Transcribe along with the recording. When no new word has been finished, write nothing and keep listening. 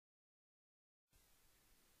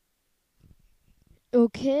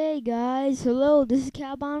Okay, guys, hello. This is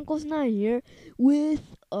Cabonacles9 here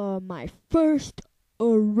with my first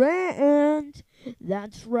rant.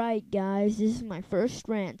 That's right, guys. This is my first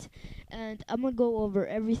rant, and I'm gonna go over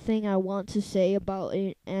everything I want to say about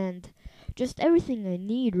it, and just everything I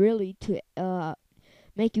need really to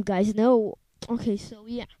make you guys know. Okay, so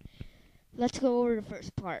yeah, let's go over the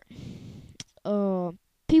first part. uh,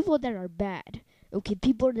 People that are bad. Okay,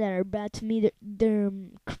 people that are bad to me, they're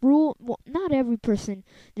cruel. Well, not every person.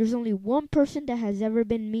 There's only one person that has ever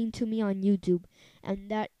been mean to me on YouTube,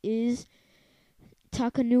 and that is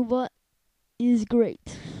Takanuva is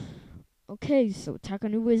great. Okay, so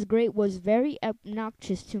Takanuva is great was very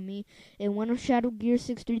obnoxious to me in one of Shadow Gear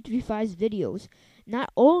 6335's videos.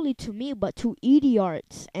 Not only to me, but to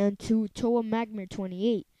EDArts and to Toa Magmer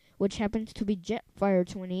 28, which happens to be Jetfire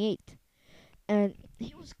 28. And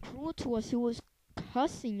he was cruel to us. He was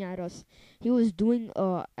cussing at us. He was doing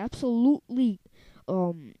absolutely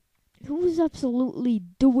he was absolutely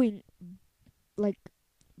doing like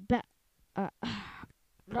bad. Uh,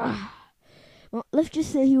 well, let's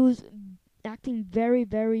just say he was acting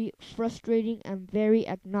very frustrating and very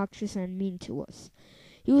obnoxious and mean to us.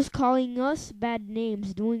 He was calling us bad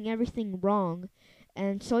names, doing everything wrong,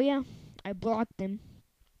 and so yeah, I blocked him.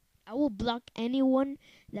 I will block anyone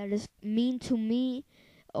that is mean to me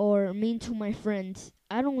or mean to my friends.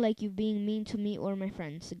 I don't like you being mean to me or my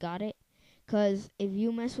friends. Got it? Because if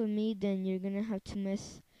you mess with me, then you're going to have to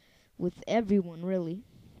mess with everyone, really.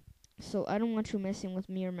 So I don't want you messing with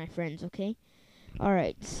me or my friends, okay?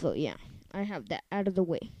 Alright, so yeah, I have that out of the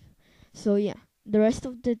way. So yeah, the rest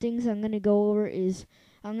of the things I'm going to go over is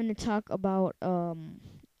I'm going to talk about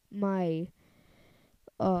my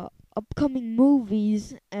uh, upcoming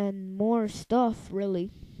movies and more stuff,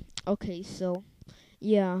 really. Okay, so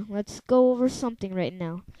yeah, let's go over something right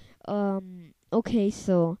now. Okay,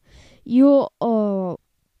 so you all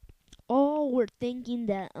were thinking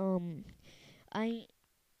that I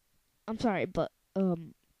I'm sorry, but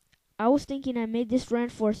I was thinking I made this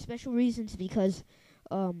rant for special reasons because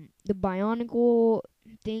the bionicle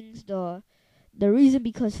things, the reason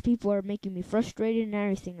because people are making me frustrated and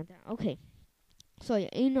everything like that. Okay. So yeah,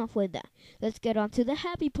 enough with that. Let's get on to the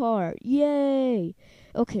happy part. Yay!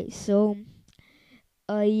 Okay, so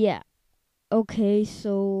yeah. Okay,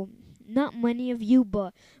 so not many of you,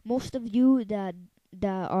 but most of you that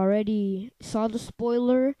already saw the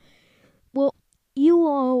spoiler, well, you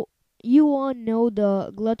all know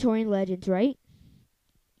the Glatorian Legends, right?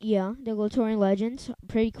 Yeah, the Glatorian Legends,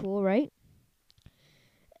 pretty cool, right?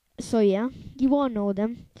 So yeah, you all know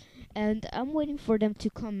them, and I'm waiting for them to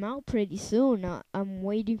come out pretty soon. I'm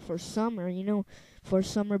waiting for summer, for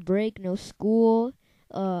summer break, no school.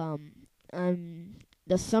 Um,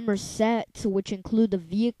 the summer sets, which include the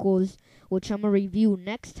vehicles, which I'm gonna review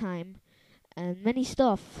next time, and many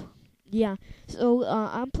stuff. Yeah, so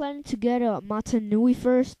I'm planning to get a Matanui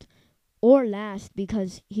first or last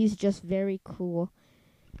because he's just very cool,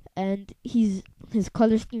 and his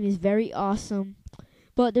color scheme is very awesome.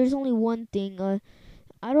 But there's only one thing.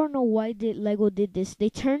 I don't know why did Lego did this. They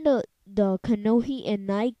turned the Kanohi and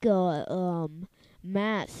Nika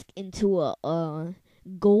mask into a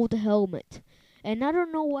gold helmet, and I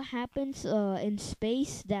don't know what happens in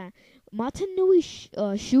space that Matanui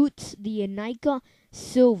shoots the Nika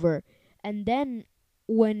silver, and then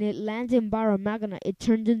when it lands in Baramagana, it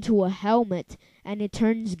turns into a helmet and it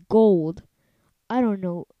turns gold. I don't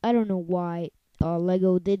know why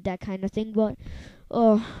Lego did that kind of thing, but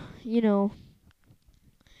uh, you know,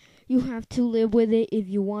 you have to live with it if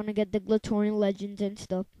you want to get the Glatorian Legends and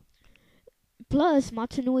stuff. Plus,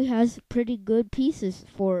 Matanui has pretty good pieces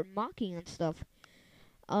for mocking and stuff.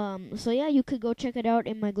 So yeah, you could go check it out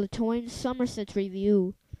in my Glatorian Somerset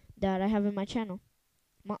review that I have in my channel.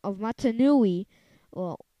 Of Matanui,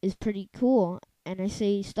 well, is pretty cool, and I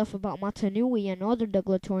say stuff about Matanui and other the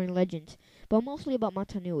Glatorian Legends, but mostly about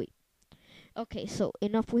Matanui. Okay, so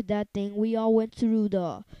enough with that thing. We all went through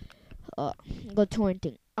the Glatorian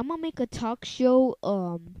thing. I'm gonna make a talk show.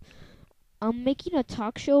 I'm making a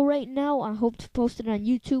talk show right now. I hope to post it on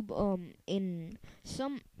YouTube in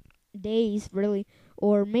some days, really,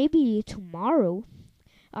 or maybe tomorrow.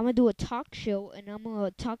 I'm gonna do a talk show and I'm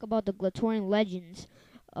gonna talk about the Glatorian Legends,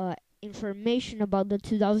 uh, information about the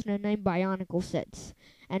 2009 Bionicle sets,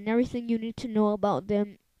 and everything you need to know about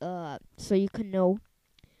them. So you can know.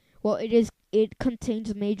 Well, it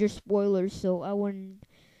contains major spoilers, so I wouldn't.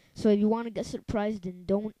 So if you want to get surprised, then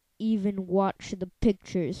don't even watch the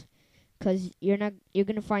pictures, cause you're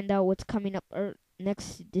gonna find out what's coming up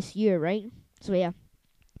next this year, right? So yeah.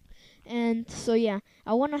 And so yeah,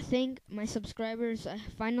 I wanna thank my subscribers. I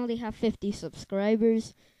finally have 50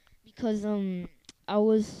 subscribers because I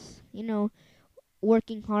was,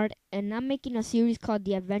 working hard, and I'm making a series called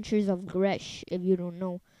The Adventures of Gresh, if you don't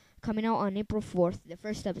know, coming out on April 4th, the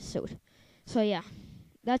first episode. So yeah,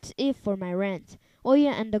 that's it for my rant. Oh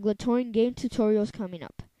yeah, and the Glatorian game tutorial's coming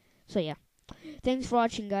up. So yeah, thanks for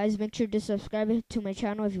watching, guys. Make sure to subscribe to my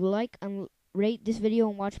channel if you like, and rate this video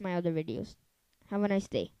and watch my other videos. Have a nice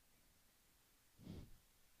day.